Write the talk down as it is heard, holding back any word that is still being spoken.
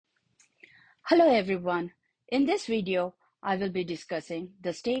Hello everyone. In this video, I will be discussing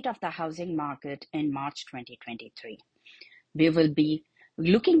the state of the housing market in March 2023. We will be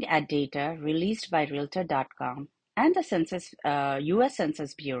looking at data released by Realtor.com and the US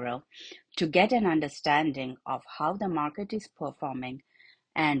Census Bureau to get an understanding of how the market is performing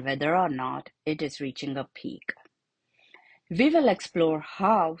and whether or not it is reaching a peak. We will explore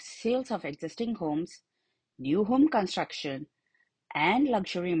how sales of existing homes, new home construction, and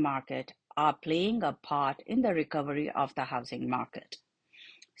luxury market are playing a part in the recovery of the housing market.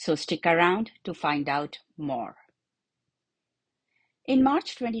 So stick around to find out more. In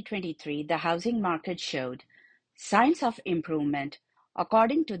March 2023, the housing market showed signs of improvement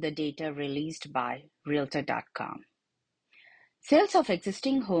according to the data released by Realtor.com. Sales of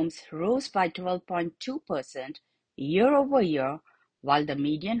existing homes rose by 12.2% year over year, while the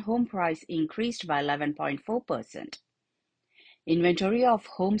median home price increased by 11.4%. Inventory of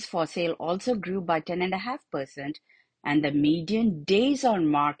homes for sale also grew by 10.5%, and the median days on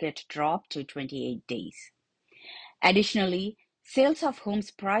market dropped to 28 days. Additionally, sales of homes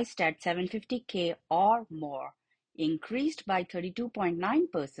priced at $750K or more increased by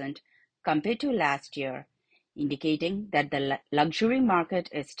 32.9% compared to last year, indicating that the luxury market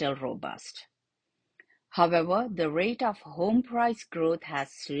is still robust. However, the rate of home price growth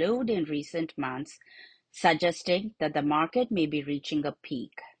has slowed in recent months, suggesting that the market may be reaching a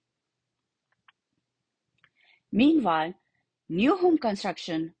peak. Meanwhile, new home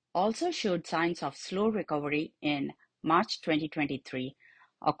construction also showed signs of slow recovery in March 2023,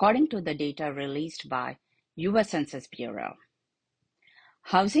 according to the data released by US Census Bureau.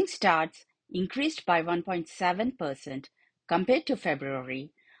 Housing starts increased by 1.7% compared to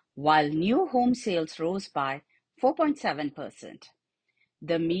February, while new home sales rose by 4.7%.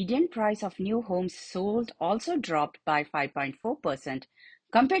 The median price of new homes sold also dropped by 5.4%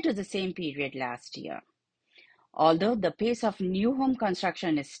 compared to the same period last year. Although the pace of new home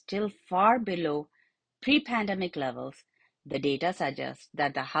construction is still far below pre-pandemic levels, the data suggests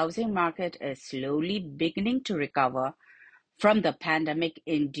that the housing market is slowly beginning to recover from the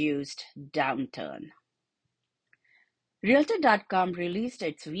pandemic-induced downturn. Realtor.com released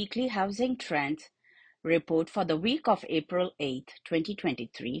its weekly housing trends report for the week of April 8,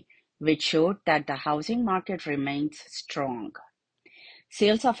 2023, which showed that the housing market remains strong.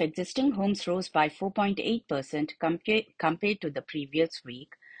 Sales of existing homes rose by 4.8% compared to the previous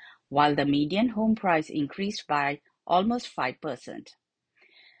week, while the median home price increased by almost 5%.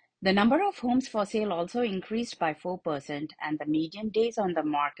 The number of homes for sale also increased by 4%, and the median days on the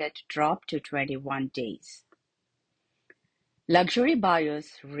market dropped to 21 days. Luxury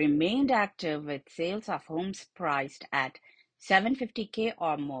buyers remained active with sales of homes priced at $750K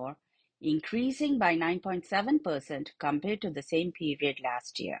or more, increasing by 9.7% compared to the same period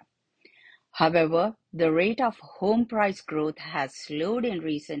last year. However, the rate of home price growth has slowed in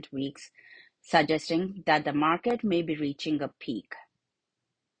recent weeks, suggesting that the market may be reaching a peak.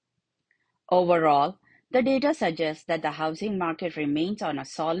 Overall, the data suggests that the housing market remains on a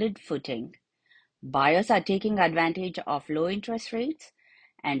solid footing. Buyers are taking advantage of low interest rates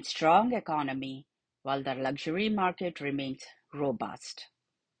and strong economy, while the luxury market remains robust.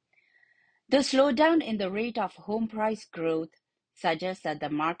 The slowdown in the rate of home price growth suggests that the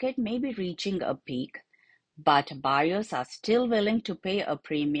market may be reaching a peak, but buyers are still willing to pay a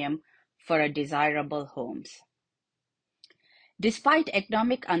premium for desirable homes. Despite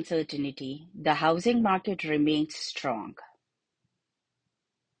economic uncertainty, the housing market remains strong.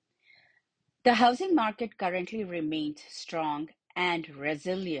 The housing market currently remains strong and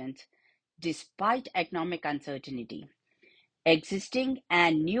resilient despite economic uncertainty. Existing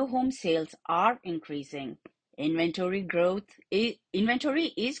and new home sales are increasing, inventory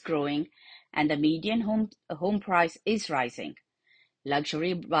is growing, and the median home price is rising.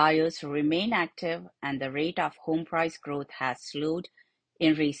 Luxury buyers remain active, and the rate of home price growth has slowed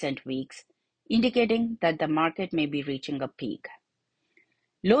in recent weeks, indicating that the market may be reaching a peak.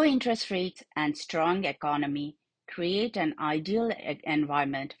 Low interest rates and strong economy create an ideal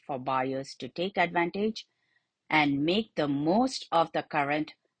environment for buyers to take advantage and make the most of the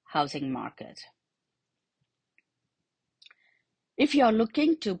current housing market. If you're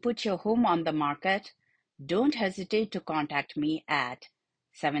looking to put your home on the market, don't hesitate to contact me at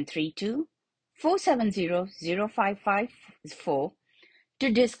 732-470-0554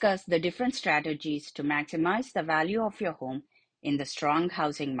 to discuss the different strategies to maximize the value of your home in the strong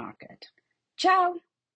housing market. Ciao!